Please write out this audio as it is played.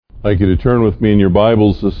I'd like you to turn with me in your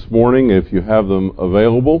Bibles this morning, if you have them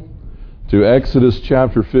available, to Exodus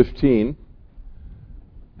chapter 15.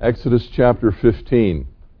 Exodus chapter 15.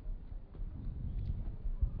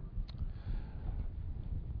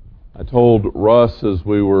 I told Russ as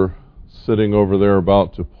we were sitting over there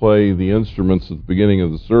about to play the instruments at the beginning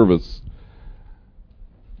of the service,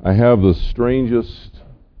 I have the strangest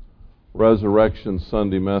Resurrection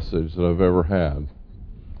Sunday message that I've ever had.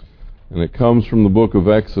 And it comes from the book of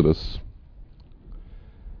Exodus.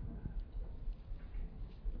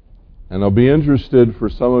 And I'll be interested for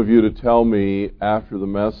some of you to tell me after the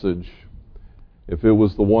message if it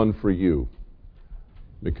was the one for you.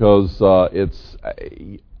 Because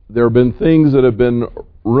there have been things that have been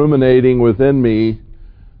ruminating within me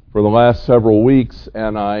for the last several weeks,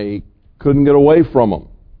 and I couldn't get away from them.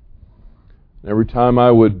 Every time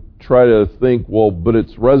I would try to think, well, but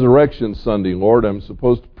it's Resurrection Sunday, Lord. I'm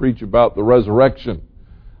supposed to preach about the resurrection.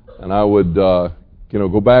 And I would,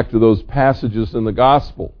 go back to those passages in the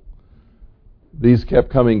gospel. These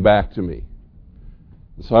kept coming back to me.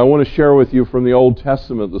 So I want to share with you from the Old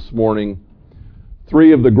Testament this morning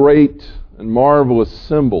 3 of the great and marvelous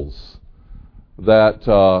symbols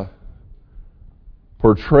that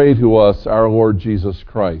portray to us our Lord Jesus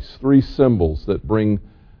Christ. 3 symbols that bring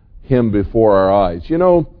Him before our eyes. You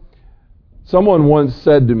know, someone once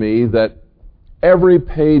said to me that every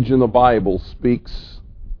page in the Bible speaks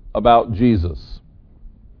about Jesus.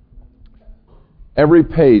 Every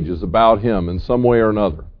page is about Him in some way or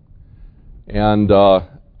another. And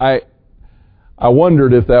I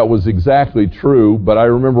wondered if that was exactly true, but I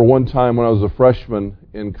remember one time when I was a freshman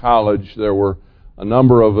in college, there were a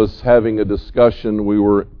number of us having a discussion. We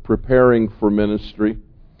were preparing for ministry,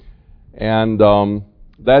 and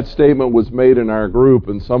that statement was made in our group,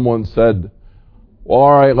 and someone said, well,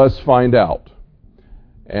 all right, let's find out.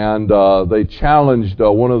 And they challenged,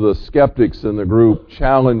 one of the skeptics in the group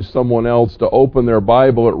challenged someone else to open their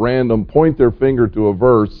Bible at random, point their finger to a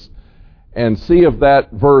verse, and see if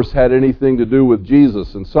that verse had anything to do with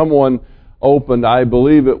Jesus. And someone opened, I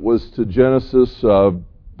believe it was to Genesis,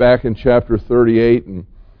 back in chapter 38,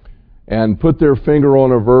 and put their finger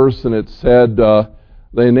on a verse, and it said,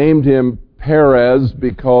 they named him Perez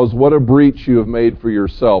because what a breach you have made for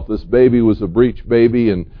yourself. This baby was a breech baby,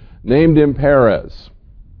 and named him Perez.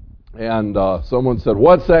 And someone said,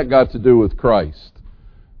 what's that got to do with Christ?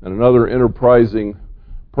 And another enterprising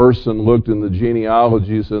person looked in the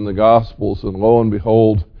genealogies in the Gospels, and lo and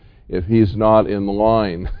behold, if he's not in the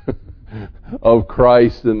line of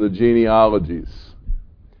Christ in the genealogies.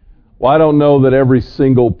 Well, I don't know that every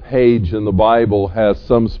single page in the Bible has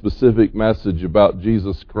some specific message about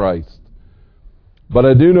Jesus Christ. But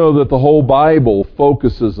I do know that the whole Bible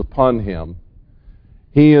focuses upon Him.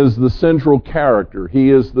 He is the central character.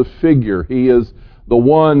 He is the figure. He is the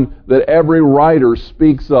one that every writer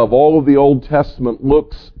speaks of. All of the Old Testament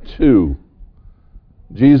looks to.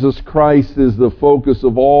 Jesus Christ is the focus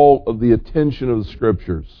of all of the attention of the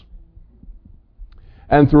Scriptures.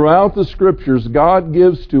 And throughout the Scriptures, God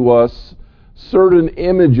gives to us certain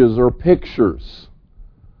images or pictures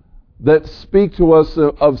that speak to us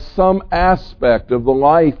of some aspect of the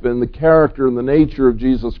life and the character and the nature of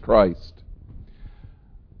Jesus Christ.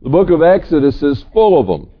 The book of Exodus is full of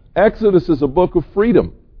them. Exodus is a book of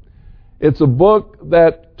freedom. It's a book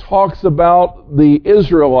that talks about the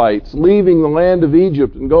Israelites leaving the land of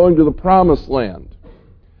Egypt and going to the Promised Land.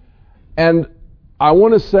 And I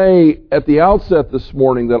want to say at the outset this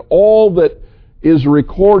morning that all that is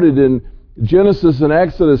recorded in Genesis and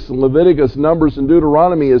Exodus and Leviticus, Numbers and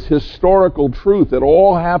Deuteronomy is historical truth. It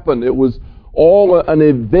all happened. It was all an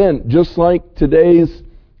event, just like today's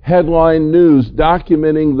headline news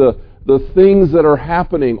documenting the things that are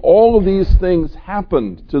happening. All of these things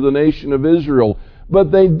happened to the nation of Israel,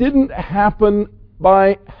 but they didn't happen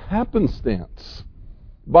by happenstance,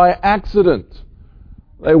 by accident.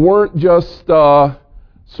 They weren't just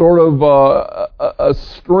sort of a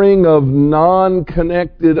string of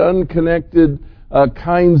non-connected, unconnected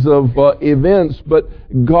kinds of events, but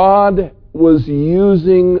God was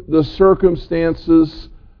using the circumstances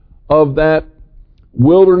of that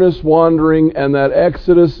wilderness wandering and that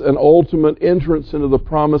exodus and ultimate entrance into the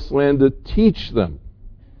Promised Land to teach them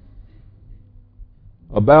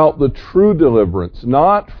about the true deliverance,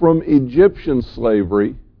 not from Egyptian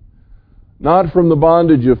slavery, not from the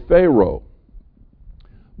bondage of Pharaoh,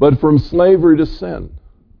 but from slavery to sin,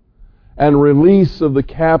 and release of the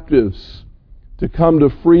captives to come to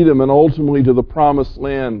freedom and ultimately to the Promised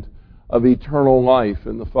Land of eternal life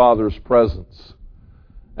in the Father's presence.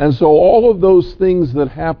 And so all of those things that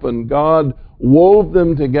happened, God wove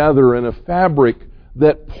them together in a fabric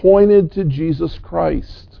that pointed to Jesus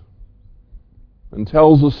Christ. and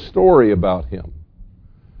tells a story about him.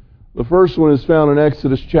 The first one is found in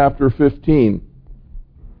Exodus chapter 15.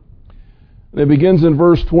 And it begins in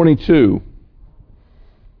verse 22.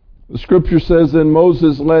 The scripture says, Then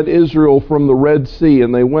Moses led Israel from the Red Sea,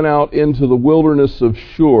 and they went out into the wilderness of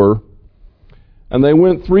Shur. And they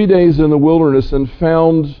went 3 days in the wilderness and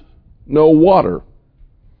found no water.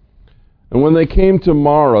 And when they came to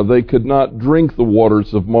Marah, they could not drink the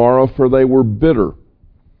waters of Marah, for they were bitter.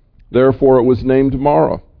 Therefore it was named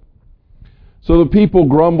Marah. So the people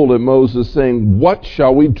grumbled at Moses, saying, What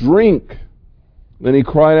shall we drink? Then he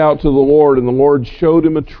cried out to the Lord, and the Lord showed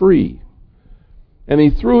him a tree. And he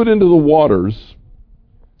threw it into the waters,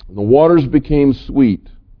 and the waters became sweet.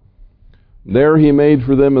 There he made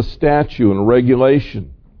for them a statute and a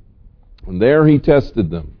regulation. And there he tested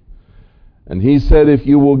them. And he said, If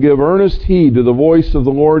you will give earnest heed to the voice of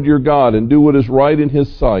the Lord your God, and do what is right in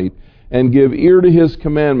his sight, and give ear to his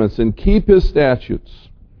commandments, and keep his statutes,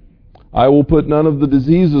 I will put none of the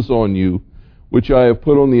diseases on you, which I have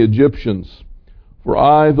put on the Egyptians. For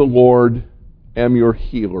I, the Lord, am your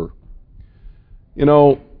healer. You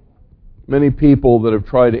know, many people that have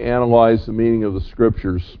tried to analyze the meaning of the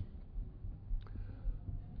Scriptures,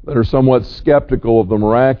 that are somewhat skeptical of the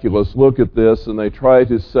miraculous, look at this and they try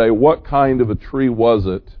to say, what kind of a tree was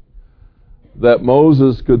it that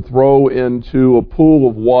Moses could throw into a pool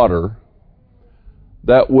of water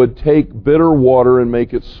that would take bitter water and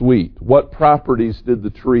make it sweet? What properties did the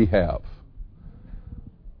tree have?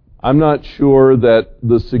 I'm not sure that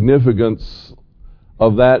the significance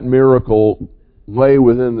of that miracle lay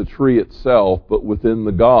within the tree itself, but within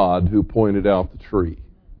the God who pointed out the tree.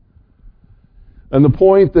 And the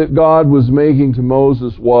point that God was making to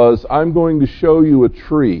Moses was, I'm going to show you a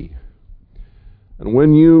tree. And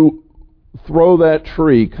when you throw that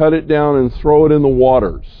tree, cut it down and throw it in the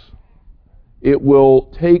waters, it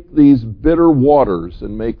will take these bitter waters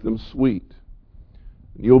and make them sweet.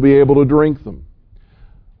 You'll be able to drink them.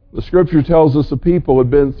 The Scripture tells us the people had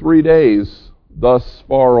been 3 days thus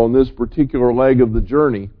far on this particular leg of the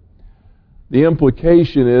journey. The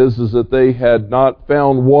implication is that they had not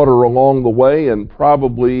found water along the way and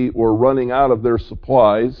probably were running out of their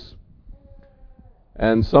supplies.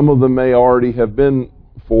 And some of them may already have been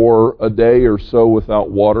for a day or so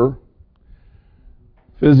without water.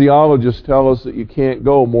 Physiologists tell us that you can't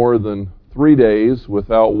go more than 3 days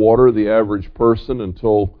without water, the average person,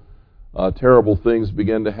 until terrible things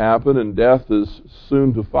begin to happen and death is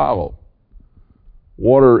soon to follow.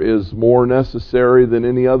 Water is more necessary than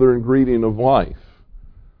any other ingredient of life.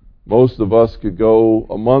 Most of us could go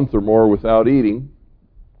a month or more without eating.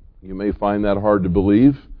 You may find that hard to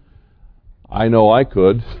believe. I know I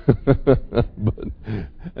could.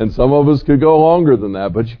 And some of us could go longer than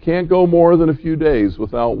that, but you can't go more than a few days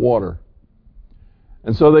without water.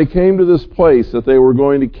 And so they came to this place that they were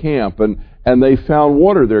going to camp, and they found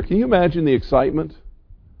water there. Can you imagine the excitement?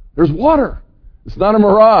 There's water. It's not a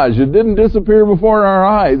mirage. It didn't disappear before our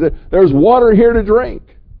eyes. There's water here to drink.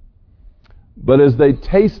 But as they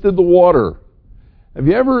tasted the water, have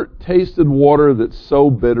you ever tasted water that's so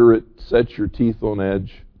bitter it sets your teeth on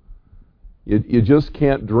edge? You just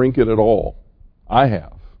can't drink it at all. I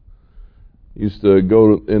have. Used to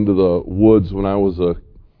go into the woods when I was a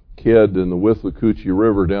kid in the Withlacoochee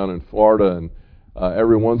River down in Florida, and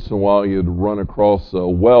every once in a while you'd run across a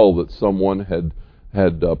well that someone had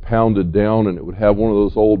pounded down, and it would have one of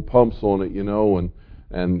those old pumps on it,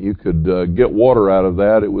 and you could get water out of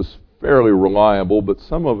that. It was fairly reliable, but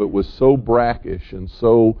some of it was so brackish and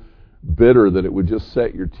so bitter that it would just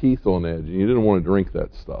set your teeth on edge, and you didn't want to drink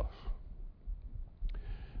that stuff.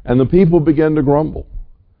 And the people began to grumble,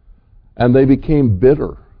 and they became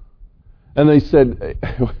bitter. And they said,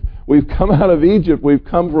 we've come out of Egypt, we've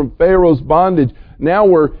come from Pharaoh's bondage, now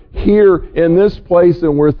we're here in this place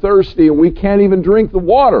and we're thirsty and we can't even drink the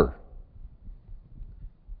water.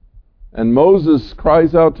 And Moses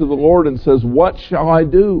cries out to the Lord and says, what shall I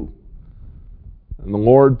do? And the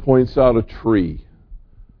Lord points out a tree.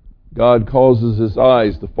 God causes his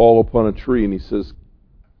eyes to fall upon a tree, and he says,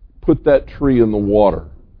 put that tree in the water,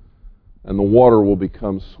 and the water will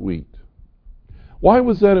become sweet. Why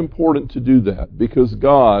was that important to do that? Because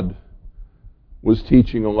God was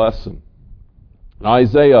teaching a lesson.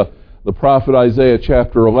 Isaiah, the prophet Isaiah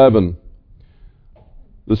chapter 11,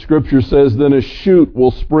 the Scripture says, then a shoot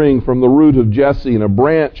will spring from the root of Jesse, and a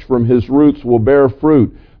branch from his roots will bear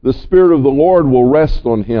fruit. The Spirit of the Lord will rest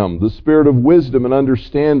on him, the Spirit of wisdom and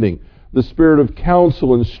understanding, the Spirit of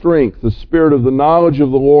counsel and strength, the Spirit of the knowledge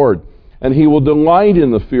of the Lord, and he will delight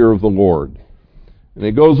in the fear of the Lord. And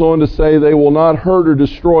it goes on to say, they will not hurt or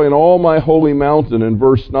destroy in all my holy mountain, in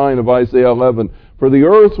verse 9 of Isaiah 11, For the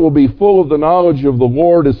earth will be full of the knowledge of the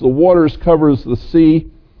Lord as the waters covers the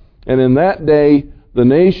sea. And in that day the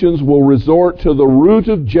nations will resort to the root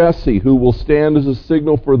of Jesse, who will stand as a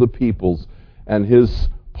signal for the peoples, and his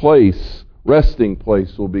place, resting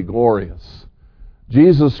place, will be glorious.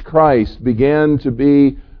 Jesus Christ began to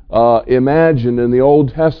be imagined in the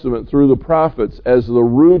Old Testament through the prophets as the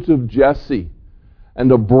root of Jesse,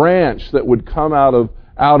 and a branch that would come out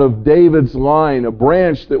of David's line, a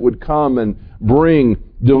branch that would come and bring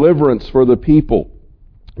deliverance for the people.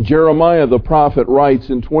 Jeremiah the prophet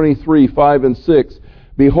writes in 23:5 and 6,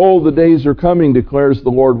 Behold, the days are coming, declares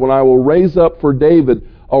the Lord, when I will raise up for David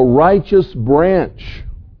a righteous branch,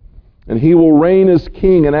 and he will reign as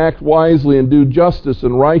king and act wisely and do justice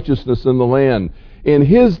and righteousness in the land. In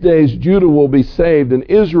his days Judah will be saved, and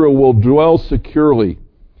Israel will dwell securely.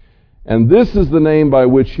 And this is the name by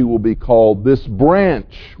which he will be called. This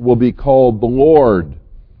branch will be called the Lord,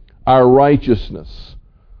 our righteousness.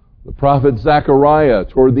 The prophet Zechariah,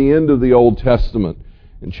 toward the end of the Old Testament,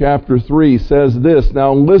 in chapter 3, says this,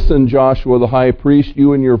 Now listen, Joshua the high priest,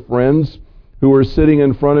 you and your friends who are sitting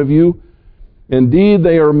in front of you. Indeed,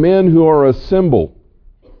 they are men who are a symbol.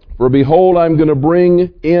 For behold, I'm going to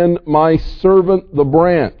bring in my servant the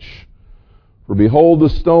branch. For behold, the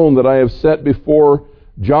stone that I have set before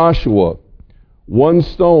Joshua, one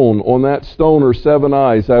stone, on that stone are 7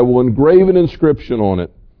 eyes. I will engrave an inscription on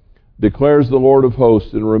it, declares the Lord of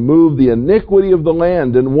hosts, and remove the iniquity of the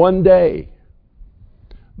land in one day.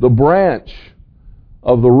 The branch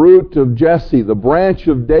of the root of Jesse, the branch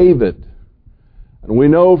of David. And we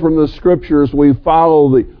know from the Scriptures, we follow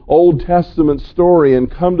the Old Testament story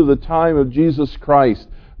and come to the time of Jesus Christ,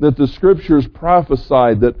 that the Scriptures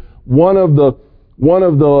prophesied that one of the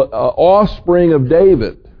offspring of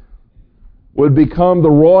David would become the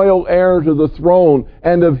royal heir to the throne,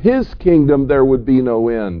 and of his kingdom there would be no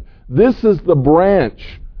end. This is the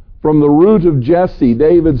branch from the root of Jesse,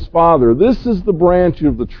 David's father. This is the branch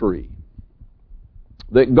of the tree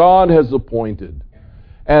that God has appointed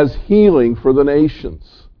as healing for the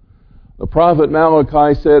nations. The prophet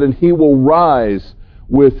Malachi said, and he will rise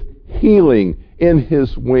with healing in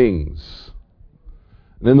his wings.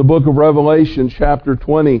 And in the book of Revelation, chapter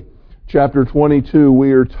 20, chapter 22,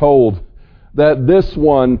 we are told that this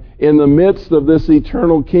one, in the midst of this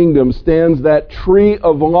eternal kingdom, stands that tree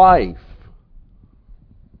of life.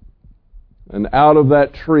 And out of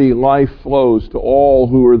that tree, life flows to all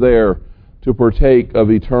who are there to partake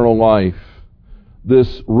of eternal life.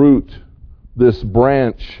 This root, this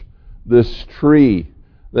branch, this tree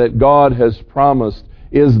that God has promised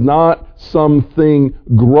is not something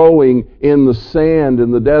growing in the sand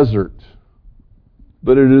in the desert,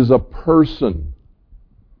 but it is a person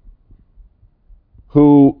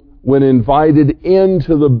who, when invited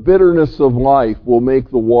into the bitterness of life, will make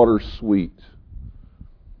the water sweet.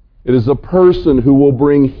 It is a person who will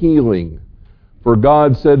bring healing. For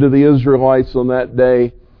God said to the Israelites on that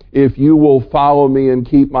day, if you will follow me and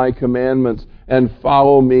keep my commandments and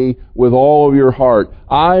follow me with all of your heart,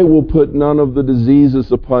 I will put none of the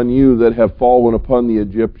diseases upon you that have fallen upon the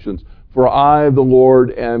Egyptians. For I, the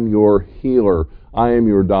Lord, am your healer. I am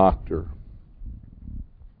your doctor.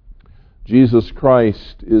 Jesus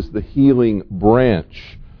Christ is the healing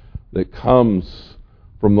branch that comes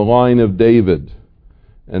from the line of David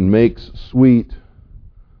and makes sweet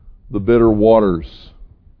the bitter waters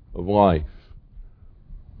of life.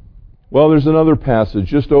 Well, there's another passage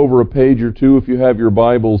just over a page or two if you have your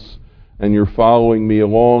Bibles and you're following me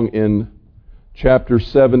along, in chapter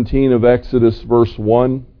 17 of Exodus, verse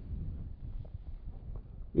 1.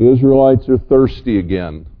 The Israelites are thirsty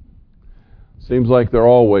again. Seems like they're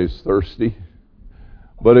always thirsty.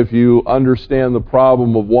 But if you understand the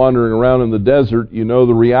problem of wandering around in the desert, you know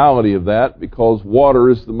the reality of that, because water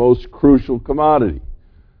is the most crucial commodity.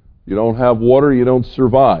 If you don't have water, you don't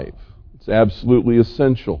survive. It's absolutely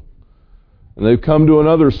essential. And they've come to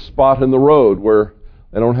another spot in the road where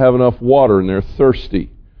they don't have enough water and they're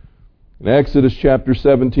thirsty. In Exodus chapter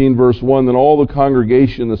 17, verse 1, then all the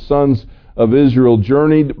congregation, the sons of Israel,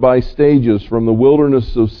 journeyed by stages from the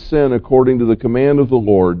wilderness of Sin according to the command of the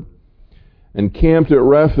Lord, and camped at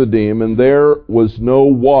Rephidim, and there was no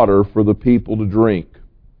water for the people to drink.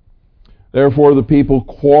 Therefore the people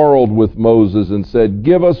quarreled with Moses and said,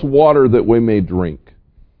 give us water that we may drink.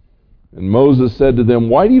 And Moses said to them,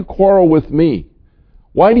 why do you quarrel with me?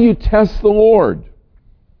 Why do you test the Lord?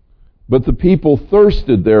 But the people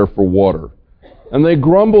thirsted there for water. And they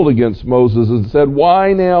grumbled against Moses and said,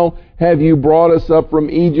 why now have you brought us up from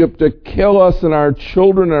Egypt to kill us and our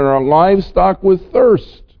children and our livestock with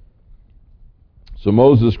thirst? So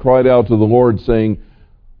Moses cried out to the Lord, saying,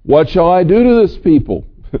 what shall I do to this people?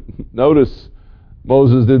 Notice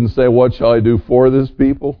Moses didn't say, what shall I do for this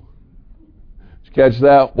people? Did you catch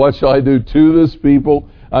that? What shall I do to this people?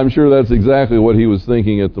 I'm sure that's exactly what he was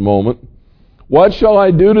thinking at the moment. What shall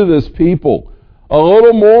I do to this people? A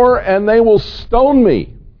little more and they will stone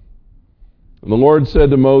me. And the Lord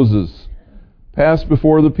said to Moses, pass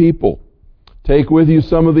before the people. Take with you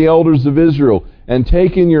some of the elders of Israel, and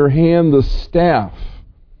take in your hand the staff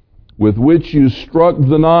with which you struck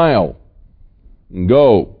the Nile. And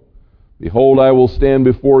go. Behold, I will stand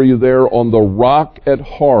before you there on the rock at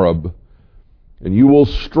Horeb, and you will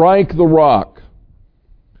strike the rock,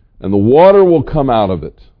 and the water will come out of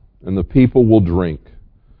it, and the people will drink.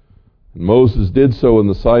 And Moses did so in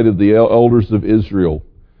the sight of the elders of Israel,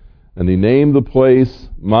 and he named the place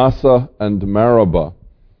Massah and Meribah,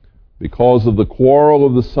 because of the quarrel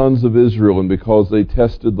of the sons of Israel, and because they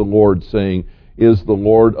tested the Lord, saying, is the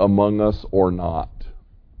Lord among us or not?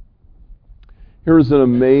 Here's an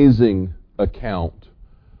amazing account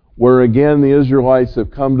where again the Israelites have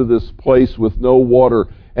come to this place with no water,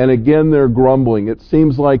 and again they're grumbling. It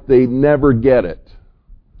seems like they never get it.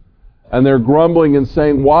 And they're grumbling and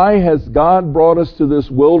saying, why has God brought us to this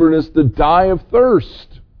wilderness to die of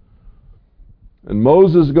thirst? And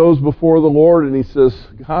Moses goes before the Lord and he says,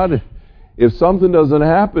 God, if something doesn't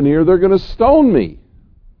happen here, they're going to stone me.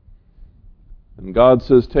 And God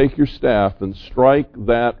says, take your staff and strike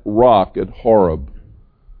that rock at Horeb.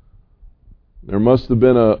 There must have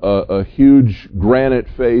been a huge granite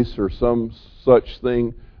face or some such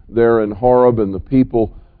thing there in Horeb, and the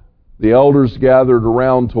people, the elders gathered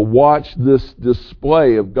around to watch this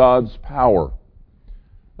display of God's power.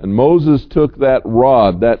 And Moses took that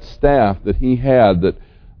rod, that staff that he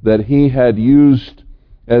had used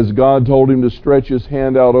as God told him to stretch his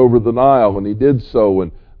hand out over the Nile, and he did so,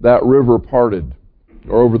 and that river parted,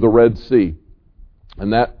 or over the Red Sea,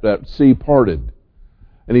 and that sea parted.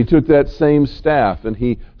 And he took that same staff and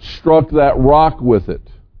he struck that rock with it.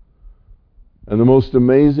 And the most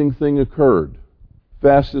amazing thing occurred,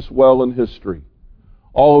 fastest well in history.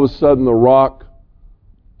 All of a sudden the rock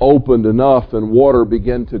opened enough and water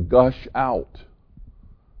began to gush out.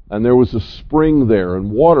 And there was a spring there and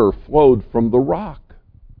water flowed from the rock.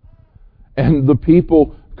 And the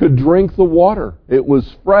people could drink the water. It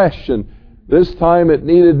was fresh, and this time it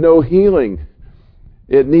needed no healing.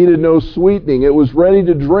 It needed no sweetening. It was ready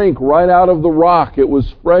to drink right out of the rock. It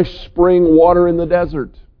was fresh spring water in the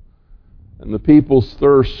desert. And the people's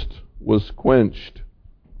thirst was quenched.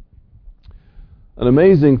 An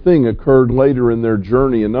amazing thing occurred later in their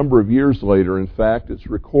journey, a number of years later. In fact, it's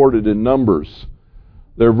recorded in Numbers.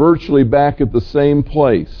 They're virtually back at the same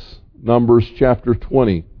place. Numbers chapter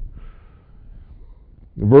 20.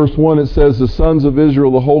 In verse 1 it says, the sons of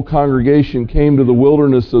Israel, the whole congregation, came to the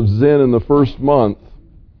wilderness of Zin in the first month,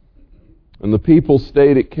 and the people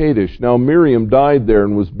stayed at Kadesh. Now Miriam died there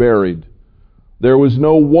and was buried. There was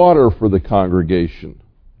no water for the congregation.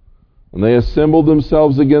 And they assembled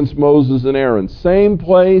themselves against Moses and Aaron. Same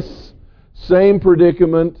place, same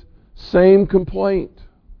predicament, same complaint.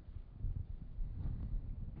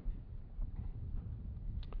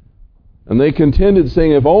 And they contended,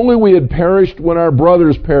 saying, if only we had perished when our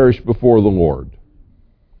brothers perished before the Lord.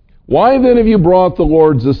 Why then have you brought the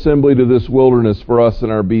Lord's assembly to this wilderness for us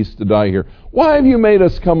and our beasts to die here? Why have you made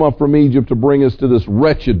us come up from Egypt to bring us to this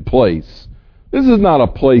wretched place? This is not a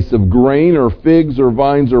place of grain or figs or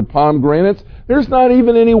vines or pomegranates. There's not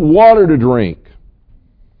even any water to drink.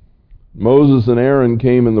 Moses and Aaron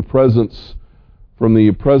came from the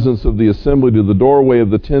presence of the assembly to the doorway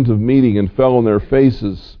of the tent of meeting and fell on their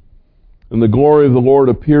faces. And the glory of the Lord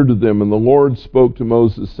appeared to them, and the Lord spoke to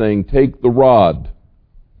Moses, saying, take the rod.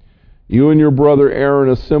 You and your brother Aaron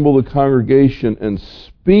assemble the congregation and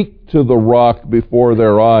speak to the rock before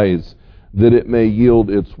their eyes, that it may yield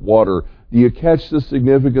its water. Do you catch the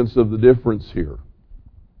significance of the difference here?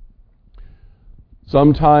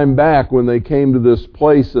 Some time back when they came to this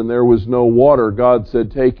place and there was no water, God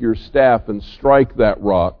said, take your staff and strike that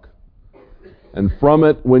rock. And from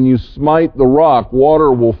it, when you smite the rock,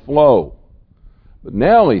 water will flow. But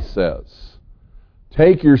now he says,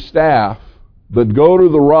 take your staff, but go to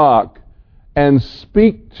the rock and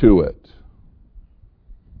speak to it.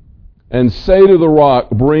 And say to the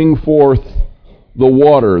rock, bring forth the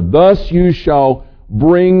water. Thus you shall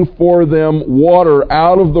bring for them water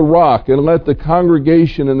out of the rock, and let the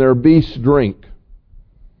congregation and their beasts drink.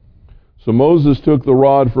 So Moses took the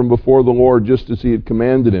rod from before the Lord, just as he had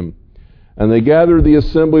commanded him. And they gathered the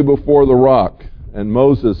assembly before the rock. And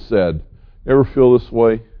Moses said, ever feel this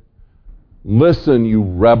way? Listen, you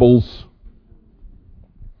rebels.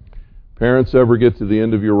 Parents, ever get to the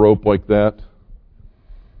end of your rope like that?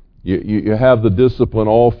 You have the discipline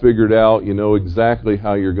all figured out. You know exactly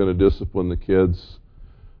how you're going to discipline the kids,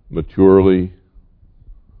 maturely,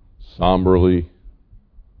 somberly,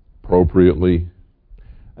 appropriately.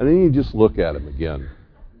 And then you just look at them again.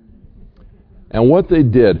 And what they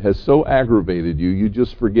did has so aggravated you, you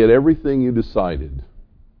just forget everything you decided.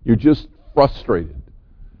 You're just frustrated.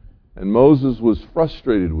 And Moses was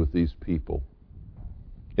frustrated with these people.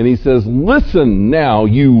 And he says, "Listen now,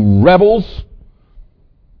 you rebels.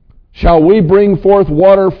 Shall we bring forth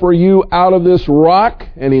water for you out of this rock?"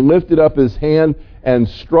 And he lifted up his hand and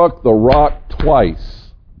struck the rock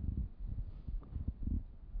twice.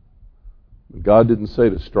 God didn't say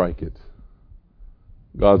to strike it.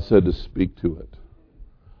 God said to speak to it.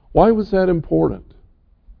 Why was that important?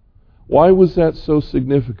 Why was that so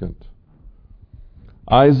significant?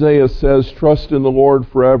 Isaiah says, "Trust in the Lord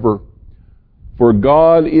forever, for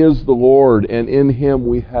God is the Lord, and in Him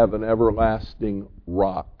we have an everlasting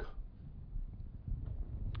rock."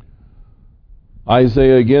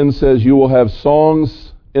 Isaiah again says, "You will have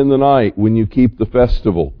songs in the night when you keep the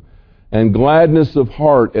festival, and gladness of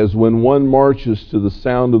heart as when one marches to the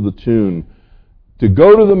sound of the tune, to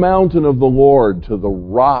go to the mountain of the Lord, to the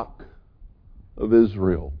rock of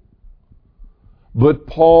Israel." But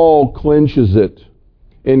Paul clinches it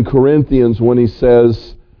in Corinthians when he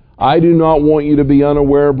says, "I do not want you to be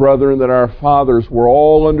unaware, brethren, that our fathers were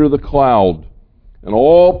all under the cloud, and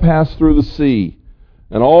all passed through the sea,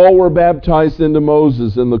 and all were baptized into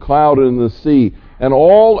Moses in the cloud and in the sea, and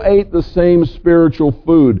all ate the same spiritual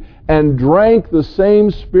food, and drank the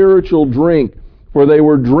same spiritual drink, for they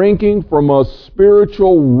were drinking from a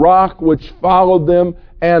spiritual rock which followed them,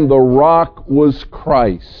 and the rock was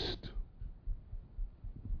Christ."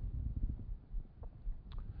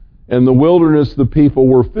 In the wilderness, the people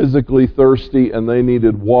were physically thirsty and they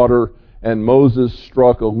needed water, and Moses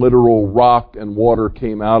struck a literal rock and water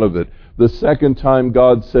came out of it. The second time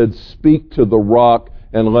God said, "Speak to the rock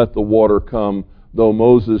and let the water come." Though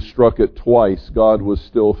Moses struck it twice, God was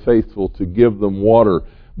still faithful to give them water.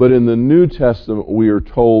 But in the New Testament, we are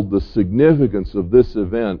told the significance of this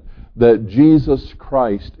event, that Jesus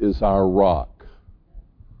Christ is our rock.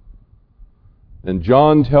 And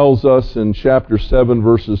John tells us in chapter 7,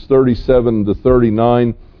 verses 37 to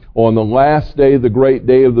 39, "On the last day, the great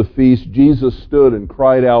day of the feast, Jesus stood and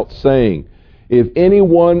cried out, saying, 'If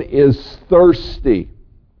anyone is thirsty,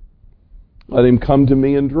 let him come to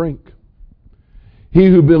me and drink. He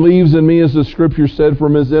who believes in me, as the Scripture said,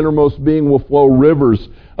 from his innermost being will flow rivers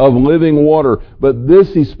of living water.' But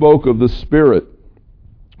this he spoke of the Spirit,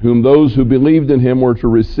 whom those who believed in him were to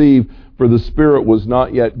receive, for the Spirit was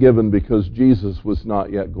not yet given because Jesus was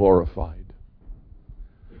not yet glorified."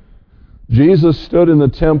 Jesus stood in the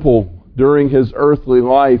temple during his earthly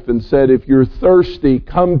life and said, "If you're thirsty,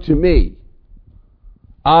 come to me.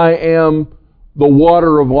 I am the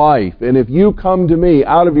water of life. And if you come to me,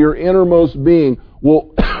 out of your innermost being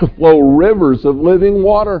will flow rivers of living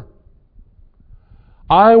water.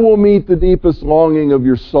 I will meet the deepest longing of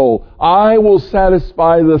your soul. I will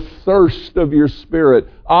satisfy the thirst of your spirit.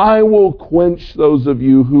 I will quench those of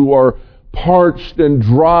you who are parched and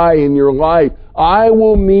dry in your life. I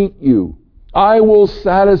will meet you. I will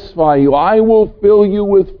satisfy you. I will fill you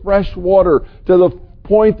with fresh water to the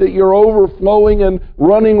point that you're overflowing and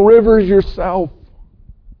running rivers yourself."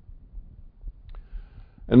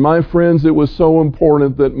 And my friends, it was so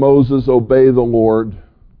important that Moses obey the Lord,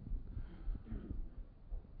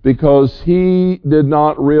 because he did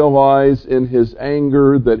not realize in his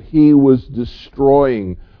anger that he was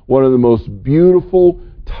destroying one of the most beautiful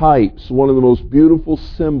types, one of the most beautiful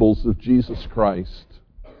symbols of Jesus Christ.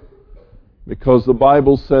 Because the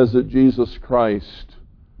Bible says that Jesus Christ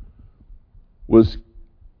was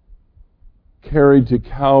carried to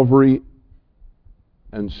Calvary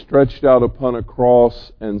and stretched out upon a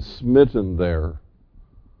cross and smitten there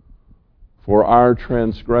for our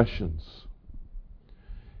transgressions.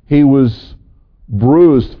 He was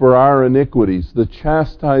bruised for our iniquities. The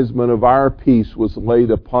chastisement of our peace was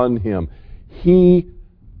laid upon him. He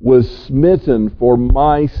was smitten for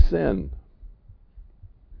my sin.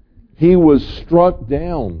 He was struck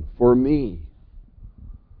down for me.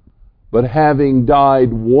 But having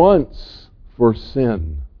died once for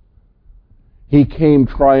sin, he came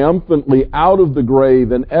triumphantly out of the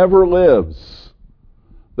grave and ever lives,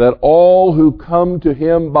 that all who come to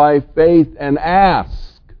him by faith and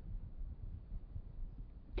ask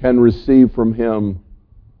can receive from him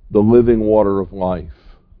the living water of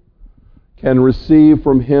life, can receive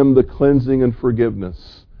from him the cleansing and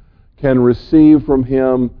forgiveness, can receive from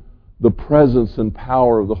him the presence and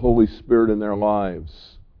power of the Holy Spirit in their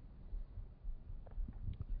lives.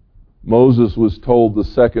 Moses was told the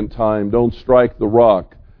second time, don't strike the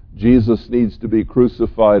rock. Jesus needs to be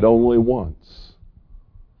crucified only once.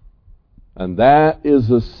 And that is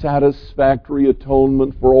a satisfactory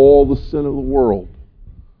atonement for all the sin of the world.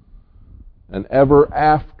 And ever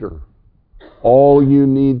after, all you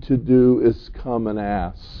need to do is come and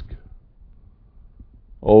ask,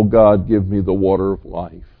 oh God, give me the water of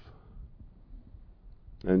life.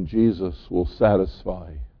 And Jesus will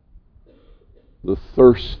satisfy the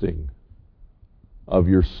thirsting of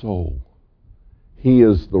your soul. He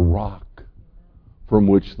is the rock from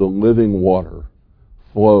which the living water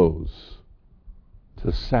flows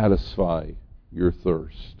to satisfy your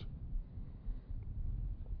thirst.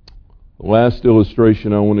 The last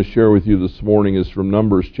illustration I want to share with you this morning is from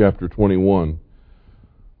Numbers chapter 21.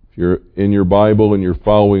 If you're in your Bible and you're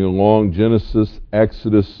following along, Genesis,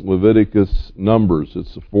 Exodus, Leviticus, Numbers.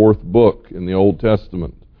 It's the fourth book in the Old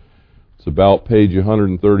Testament. It's about page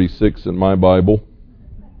 136 in my Bible.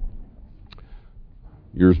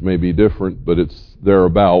 Yours may be different, but it's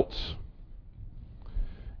thereabouts.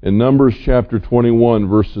 In Numbers chapter 21,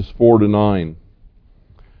 verses 4 to 9.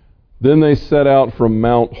 Then they set out from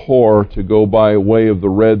Mount Hor to go by way of the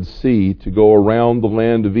Red Sea, to go around the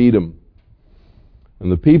land of Edom.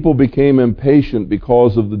 And the people became impatient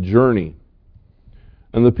because of the journey.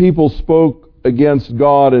 And the people spoke against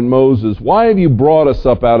God and Moses, why have you brought us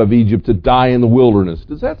up out of Egypt to die in the wilderness?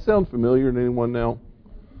 Does that sound familiar to anyone now?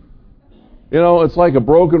 You know, it's like a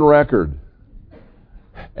broken record.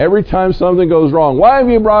 Every time something goes wrong, why have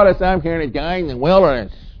you brought us up here to die in the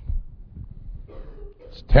wilderness?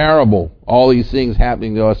 It's terrible. All these things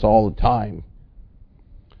happening to us all the time.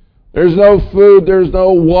 There's no food, there's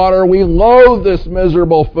no water. We loathe this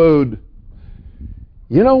miserable food.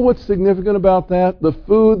 You know what's significant about that? The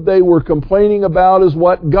food they were complaining about is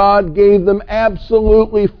what God gave them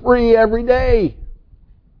absolutely free every day.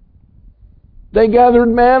 They gathered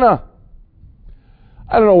manna.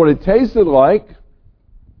 I don't know what it tasted like,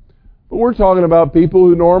 but we're talking about people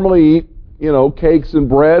who normally eat, cakes and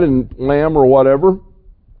bread and lamb or whatever.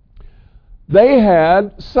 They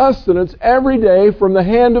had sustenance every day from the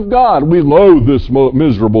hand of God. We loathe this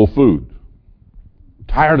miserable food. I'm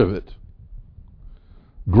tired of it.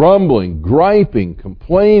 Grumbling, griping,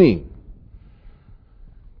 complaining.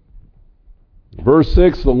 Verse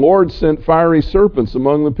 6, the Lord sent fiery serpents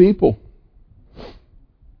among the people.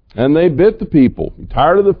 And they bit the people. You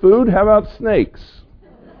tired of the food? How about snakes?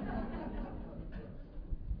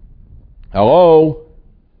 Hello?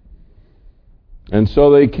 And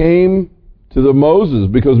so they came to the Moses,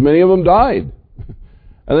 because many of them died.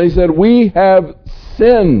 And they said, we have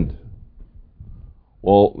sinned.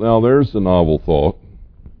 Well, now there's a novel thought.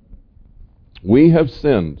 We have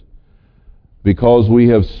sinned because we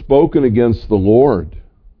have spoken against the Lord.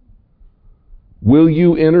 Will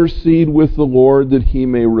you intercede with the Lord that He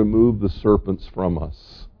may remove the serpents from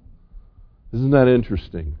us? Isn't that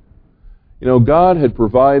interesting? God had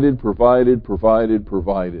provided.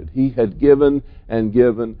 He had given and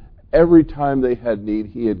given. Every time they had need,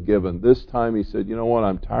 He had given. This time He said, you know what,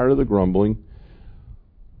 I'm tired of the grumbling.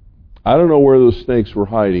 I don't know where those snakes were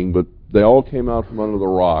hiding, but they all came out from under the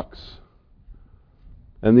rocks.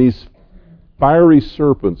 And these fiery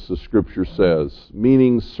serpents, the Scripture says,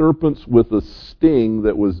 meaning serpents with a sting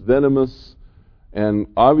that was venomous and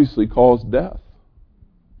obviously caused death,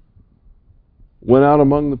 went out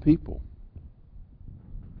among the people.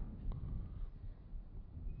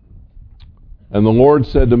 And the Lord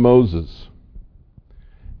said to Moses,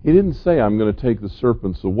 He didn't say, I'm going to take the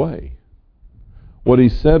serpents away. What He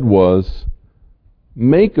said was,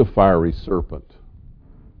 make a fiery serpent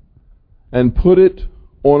and put it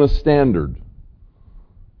on a standard.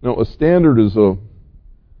 Now, a standard is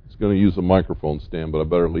it's going to use a microphone stand, but I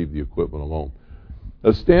better leave the equipment alone.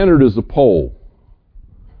 A standard is a pole.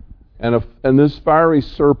 And this fiery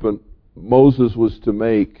serpent Moses was to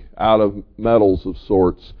make out of metals of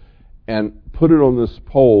sorts and put it on this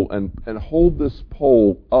pole and hold this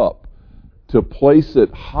pole up to place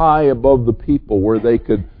it high above the people where they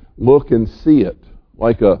could look and see it,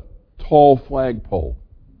 like a tall flagpole.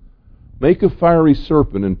 Make a fiery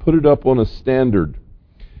serpent and put it up on a standard.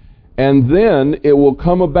 And then it will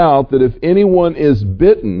come about that if anyone is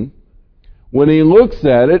bitten, when he looks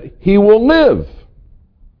at it, he will live.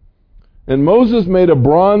 And Moses made a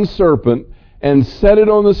bronze serpent and set it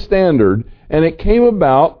on the standard, and it came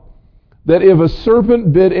about that if a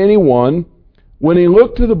serpent bit anyone, when he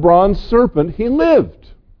looked to the bronze serpent, he lived.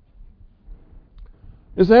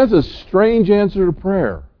 That's a strange answer to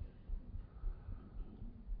prayer.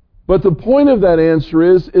 But the point of that answer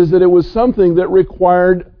is that it was something that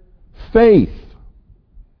required faith.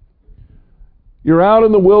 You're out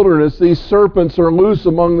in the wilderness. These serpents are loose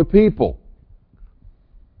among the people.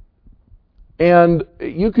 And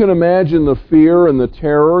you can imagine the fear and the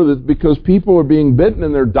terror that because people are being bitten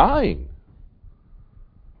and they're dying.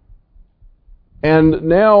 And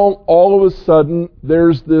now, all of a sudden,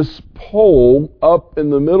 there's this pole up in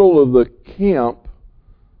the middle of the camp.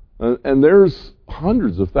 And there's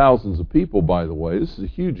hundreds of thousands of people, by the way. This is a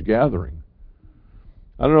huge gathering.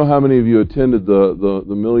 I don't know how many of you attended the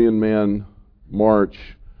Million Man March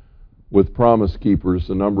with Promise Keepers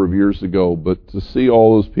a number of years ago, but to see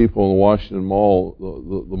all those people in the Washington Mall,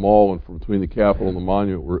 the mall and from between the Capitol and the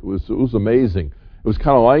Monument, it was amazing. It was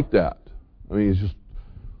kind of like that. I mean, it's just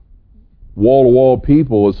wall-to-wall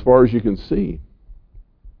people as far as you can see.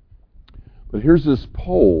 But here's this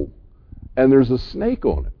pole, and there's a snake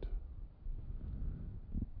on it.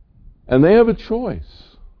 And they have a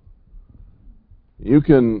choice. You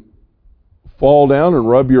can fall down and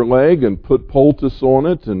rub your leg and put poultice on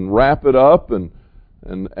it and wrap it up, and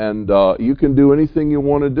you can do anything you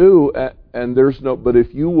want to do. And there's no. But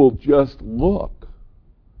if you will just look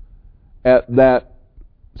at that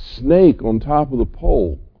snake on top of the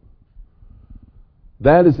pole,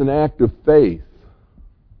 that is an act of faith.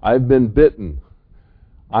 I've been bitten.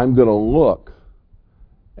 I'm going to look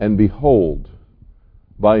and behold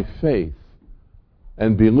by faith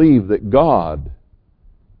and believe that God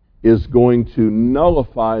is going to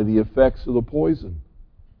nullify the effects of the poison.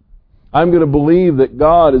 I'm going to believe that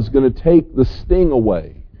God is going to take the sting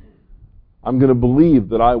away. I'm going to believe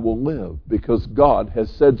that I will live because God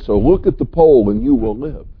has said so. Look at the pole and you will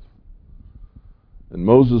live. And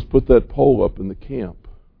Moses put that pole up in the camp.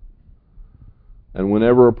 And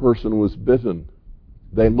whenever a person was bitten,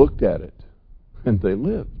 they looked at it and they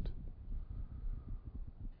lived.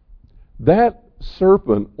 That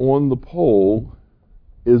serpent on the pole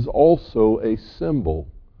is also a symbol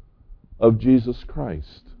of Jesus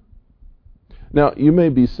Christ. Now, you may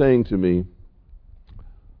be saying to me,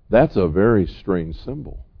 that's a very strange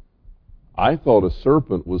symbol. I thought a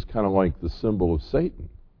serpent was kind of like the symbol of Satan.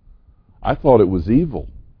 I thought it was evil.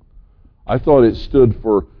 I thought it stood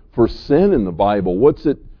for sin in the Bible. What's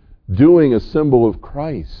it doing a symbol of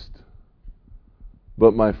Christ?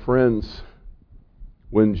 But my friends,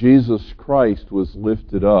 when Jesus Christ was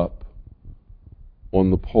lifted up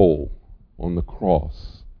on the pole, on the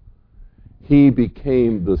cross, He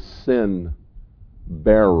became the sin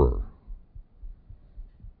bearer.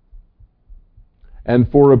 And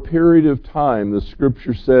for a period of time, the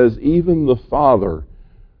Scripture says, even the Father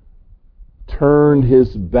turned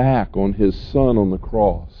His back on His Son on the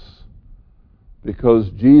cross because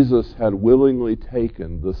Jesus had willingly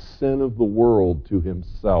taken the sin of the world to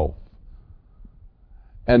Himself.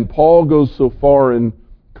 And Paul goes so far in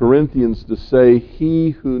Corinthians to say,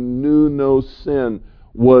 He who knew no sin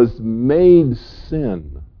was made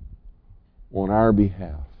sin on our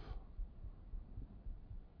behalf,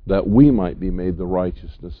 that we might be made the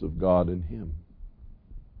righteousness of God in Him.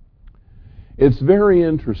 It's very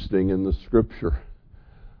interesting in the Scripture.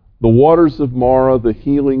 The waters of Marah, the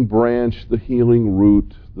healing branch, the healing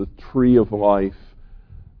root, the tree of life,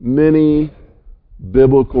 many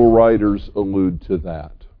biblical writers allude to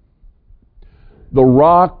that. The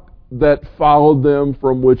rock that followed them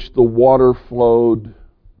from which the water flowed,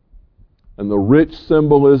 and the rich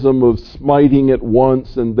symbolism of smiting it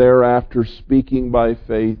once and thereafter speaking by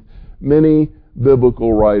faith, many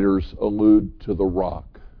biblical writers allude to the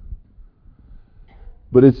rock.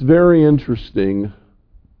 But it's very interesting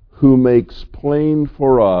who makes plain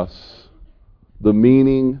for us the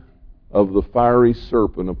meaning of the fiery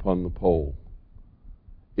serpent upon the pole.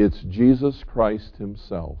 It's Jesus Christ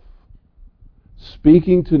Himself,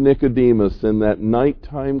 speaking to Nicodemus in that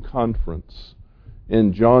nighttime conference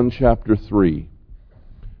in John chapter 3,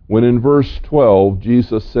 when in verse 12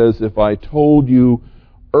 Jesus says, if I told you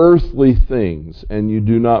earthly things and you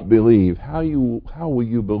do not believe, how will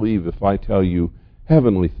you believe if I tell you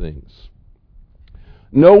heavenly things?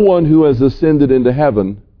 No one has ascended into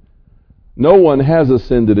heaven,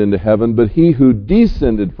 but He who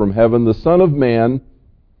descended from heaven, the Son of Man,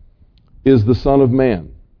 is the Son of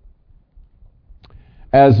Man.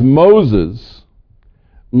 As Moses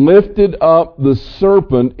lifted up the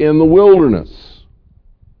serpent in the wilderness,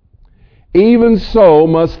 even so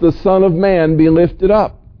must the Son of Man be lifted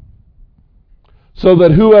up, so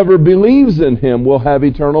that whoever believes in Him will have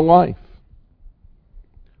eternal life.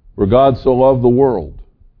 For God so loved the world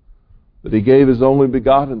that He gave His only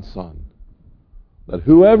begotten Son, that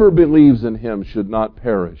whoever believes in Him should not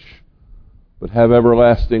perish, but have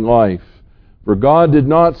everlasting life. For God did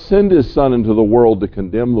not send His Son into the world to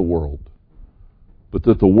condemn the world, but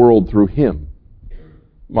that the world through Him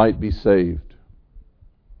might be saved.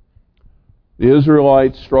 The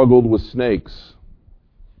Israelites struggled with snakes,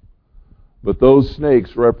 but those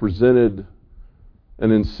snakes represented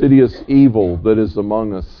an insidious evil that is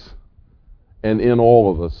among us and in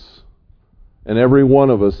all of us. And every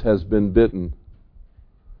one of us has been bitten.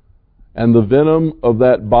 And the venom of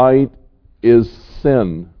that bite is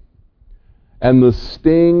sin. And the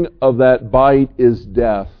sting of that bite is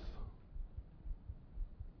death.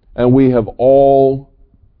 And we have all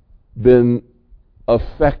been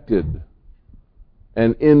affected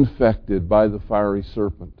and infected by the fiery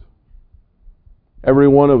serpent. Every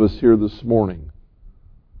one of us here this morning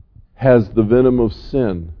has the venom of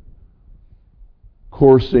sin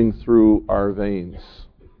coursing through our veins,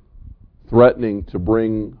 threatening to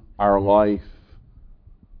bring our life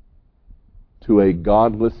to a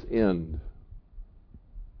godless end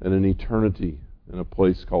and an eternity in a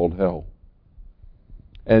place called hell.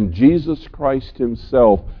 And Jesus Christ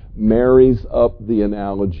Himself marries up the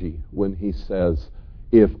analogy when He says,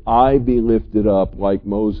 if I be lifted up like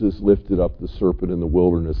Moses lifted up the serpent in the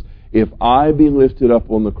wilderness, if I be lifted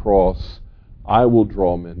up on the cross, I will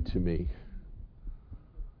draw men to me.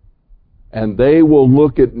 And they will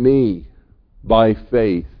look at me by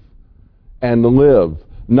faith and live,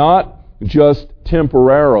 not just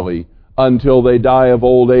temporarily until they die of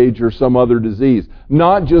old age or some other disease,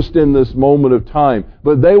 not just in this moment of time,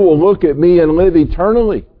 but they will look at me and live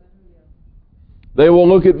eternally. They will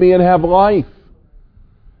look at me and have life.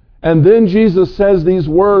 And then Jesus says these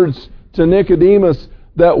words to Nicodemus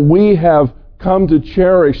that we have come to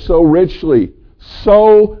cherish so richly.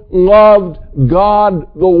 So loved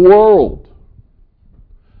God the world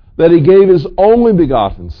that He gave His only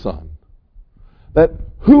begotten Son, that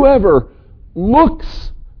whoever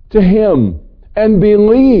looks to Him and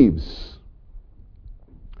believes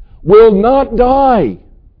will not die,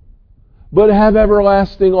 but have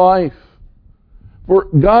everlasting life. For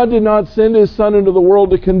God did not send His Son into the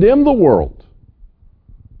world to condemn the world,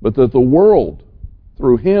 but that the world,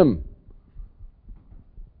 through Him,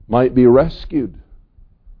 might be rescued,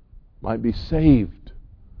 might be saved,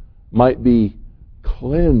 might be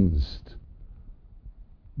cleansed.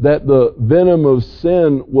 That the venom of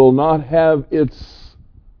sin will not have its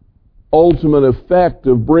ultimate effect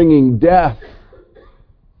of bringing death,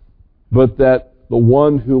 but that the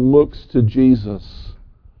one who looks to Jesus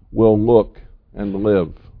will look and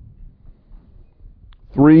live.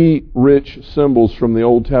 3 rich symbols from the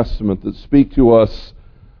Old Testament that speak to us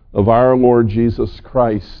of our Lord Jesus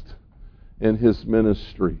Christ and His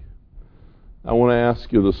ministry. I want to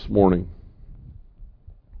ask you this morning,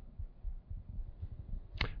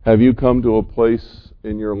 have you come to a place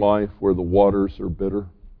in your life where the waters are bitter?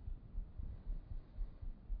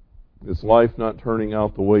 Is life not turning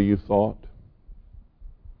out the way you thought?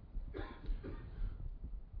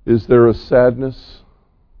 Is there a sadness?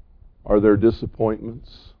 Are there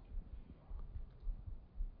disappointments?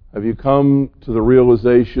 Have you come to the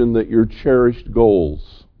realization that your cherished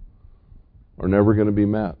goals are never going to be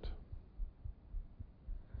met?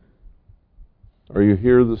 Are you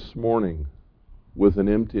here this morning with an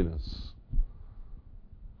emptiness?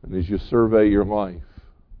 And as you survey your life,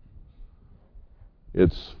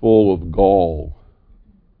 it's full of gall.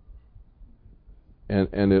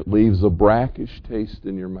 And it leaves a brackish taste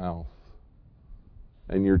in your mouth.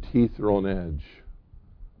 And your teeth are on edge.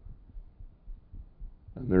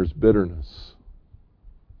 And there's bitterness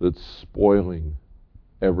that's spoiling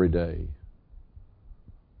every day.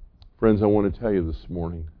 Friends, I want to tell you this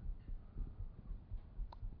morning,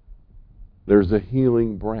 there's a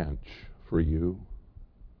healing branch for you.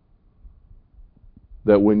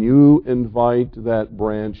 That when you invite that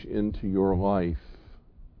branch into your life,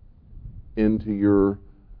 into your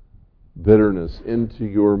bitterness, into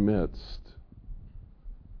your midst,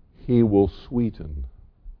 He will sweeten.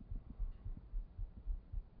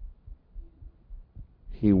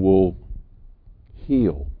 He will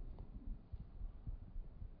heal.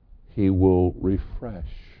 He will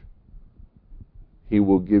refresh. He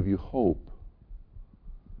will give you hope.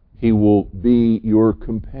 He will be your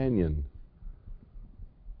companion.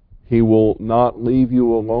 He will not leave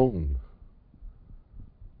you alone.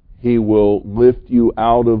 He will lift you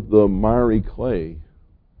out of the miry clay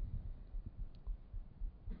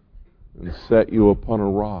and set you upon a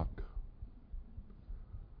rock.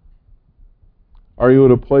 Are you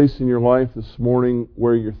at a place in your life this morning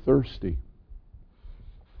where you're thirsty?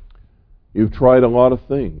 You've tried a lot of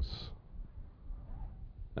things,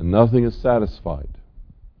 and nothing is satisfied.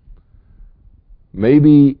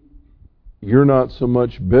 Maybe you're not so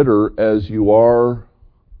much bitter as you are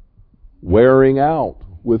wearing out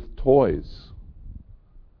with toys.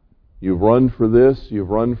 You've run for this, you've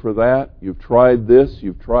run for that, you've tried this,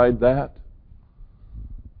 you've tried that.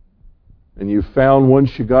 And you found,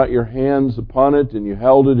 once you got your hands upon it and you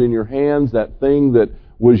held it in your hands, that thing that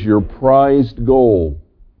was your prized goal,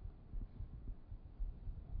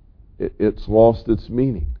 it's lost its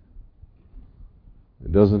meaning.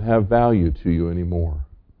 It doesn't have value to you anymore.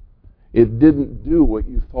 It didn't do what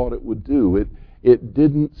you thought it would do. It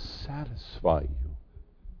didn't satisfy you.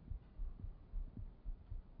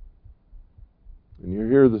 And you're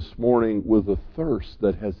here this morning with a thirst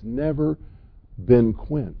that has never been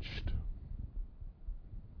quenched.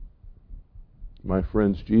 My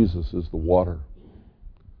friends, Jesus is the water.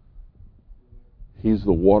 He's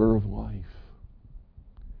the water of life.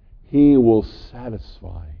 He will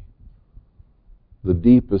satisfy the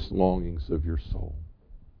deepest longings of your soul.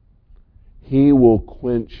 He will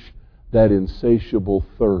quench that insatiable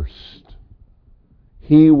thirst.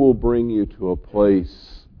 He will bring you to a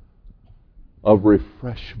place of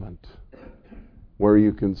refreshment where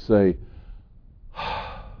you can say,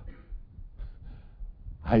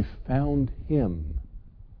 I found Him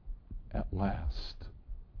at last,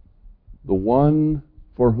 the one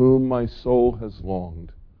for whom my soul has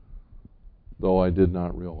longed, though I did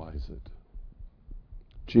not realize it.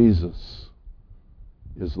 Jesus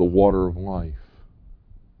is the water of life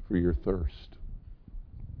for your thirst.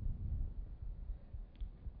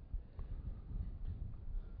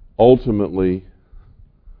 Ultimately,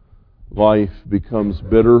 life becomes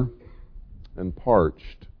bitter and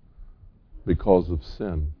parched because of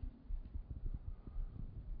sin.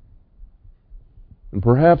 And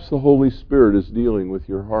perhaps the Holy Spirit is dealing with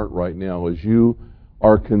your heart right now as you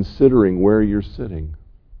are considering where you're sitting.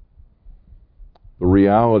 The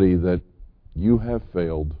reality that you have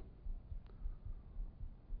failed,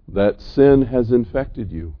 that sin has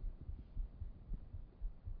infected you,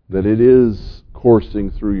 that it is coursing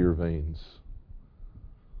through your veins,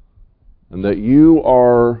 and that you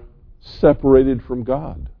are separated from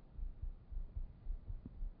God.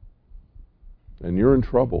 And you're in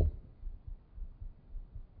trouble.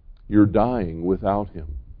 You're dying without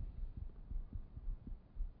Him.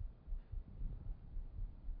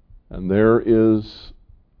 And there is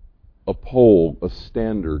a pole, a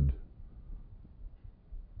standard,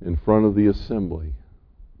 in front of the assembly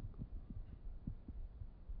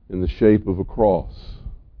in the shape of a cross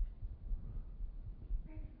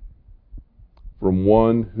from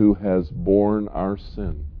one who has borne our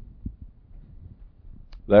sin.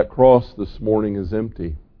 That cross this morning is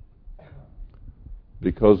empty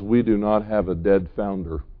because we do not have a dead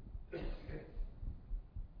founder.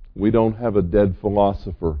 We don't have a dead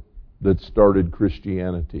philosopher that started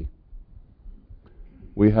Christianity.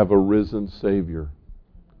 We have a risen Savior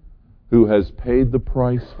who has paid the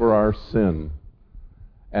price for our sin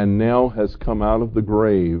and now has come out of the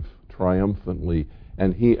grave triumphantly,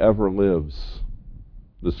 and He ever lives.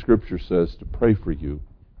 The Scripture says to pray for you.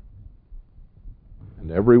 And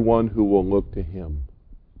everyone who will look to Him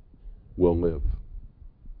will live.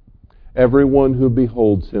 Everyone who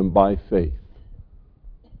beholds Him by faith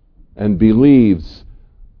and believes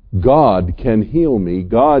God can heal me,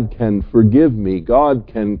 God can forgive me, God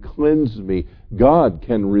can cleanse me, God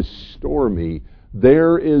can restore me.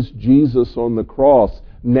 There is Jesus on the cross.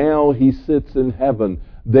 Now He sits in heaven.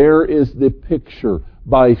 There is the picture.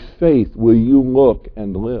 By faith will you look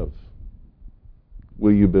and live?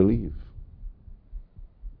 Will you believe?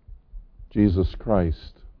 Jesus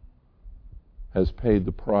Christ has paid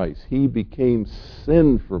the price. He became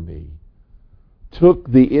sin for me, took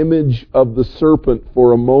the image of the serpent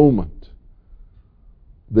for a moment,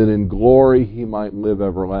 that in glory He might live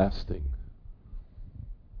everlasting,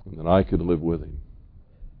 and that I could live with Him.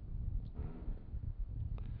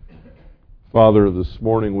 Father, this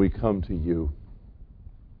morning we come to You.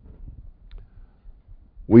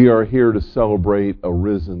 We are here to celebrate a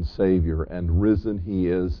risen Savior, and risen He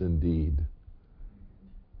is indeed.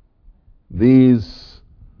 These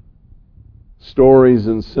stories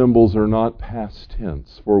and symbols are not past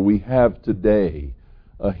tense, for we have today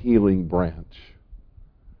a healing branch.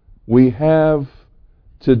 We have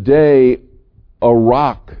today a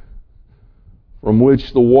rock from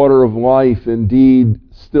which the water of life indeed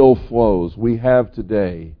still flows. We have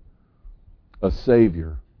today a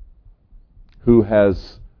Savior who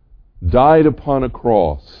has died upon a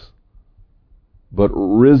cross, but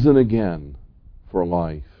risen again for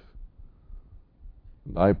life.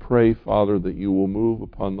 And I pray, Father, that You will move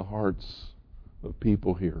upon the hearts of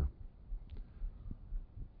people here.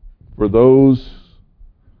 For those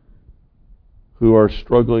who are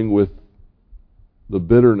struggling with the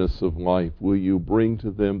bitterness of life, will You bring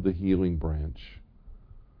to them the healing branch?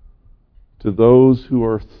 To those who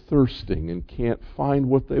are thirsting and can't find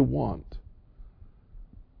what they want,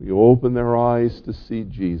 will You open their eyes to see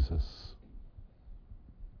Jesus?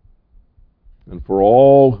 And for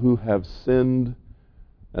all who have sinned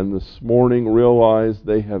and this morning realize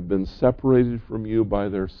they have been separated from you by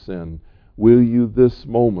their sin, will you this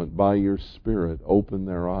moment, by your Spirit, open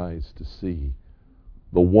their eyes to see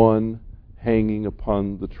the one hanging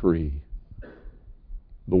upon the tree,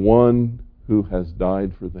 the one who has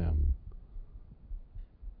died for them,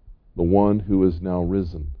 the one who is now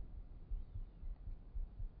risen,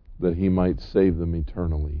 that he might save them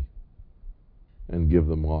eternally and give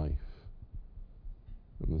them life.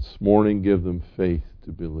 And this morning give them faith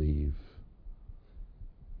to believe,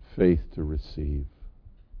 faith to receive.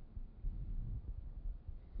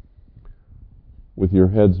 With your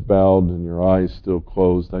heads bowed and your eyes still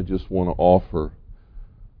closed, I just want to offer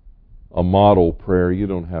a model prayer. You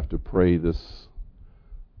don't have to pray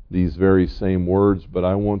these very same words, but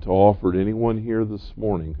I want to offer to anyone here this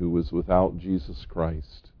morning who is without Jesus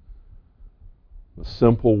Christ a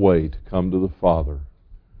simple way to come to the Father.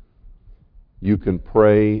 You can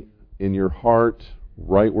pray in your heart,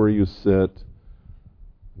 right where you sit,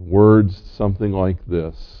 words something like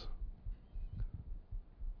this.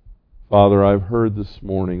 Father, I've heard this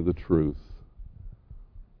morning the truth.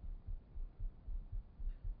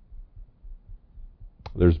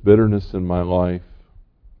 There's bitterness in my life.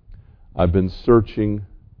 I've been searching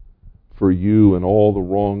for you in all the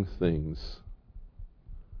wrong things.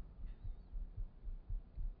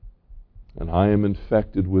 And I am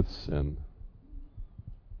infected with sin.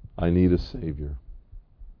 I need a Savior.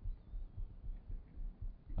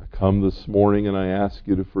 I come this morning and I ask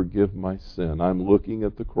you to forgive my sin. I'm looking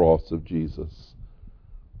at the cross of Jesus,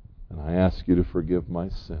 and I ask you to forgive my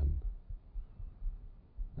sin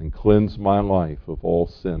and cleanse my life of all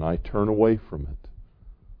sin. I turn away from it.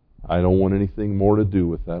 I don't want anything more to do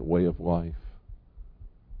with that way of life.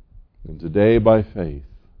 And today, by faith,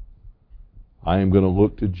 I am going to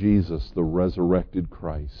look to Jesus, the resurrected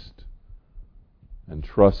Christ, and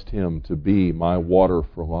trust Him to be my water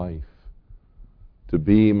for life, to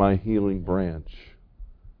be my healing branch,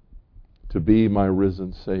 to be my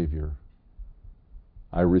risen Savior.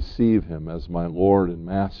 I receive Him as my Lord and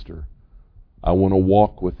Master. I want to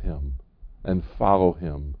walk with Him and follow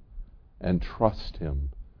Him and trust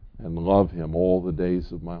Him and love Him all the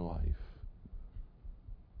days of my life.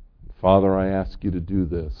 Father, I ask you to do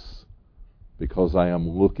this because I am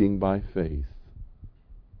looking by faith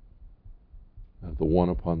at the one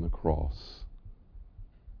upon the cross,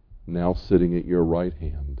 now sitting at your right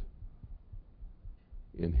hand.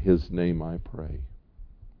 In His name I pray.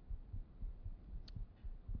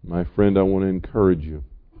 My friend, I want to encourage you.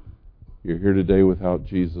 You're here today without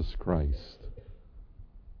Jesus Christ.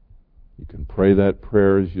 You can pray that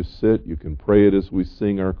prayer as you sit. You can pray it as we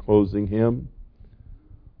sing our closing hymn.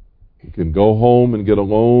 You can go home and get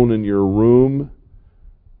alone in your room.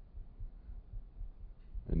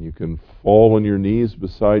 And you can fall on your knees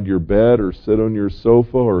beside your bed or sit on your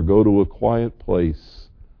sofa or go to a quiet place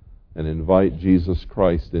and invite Jesus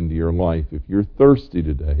Christ into your life. If you're thirsty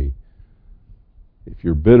today, if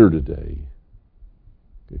you're bitter today,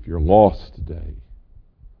 if you're lost today,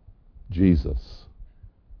 Jesus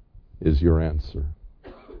is your answer.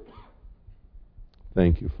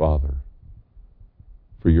 Thank you, Father,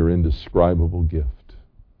 for your indescribable gift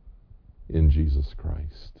in Jesus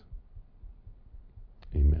Christ.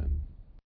 Amen.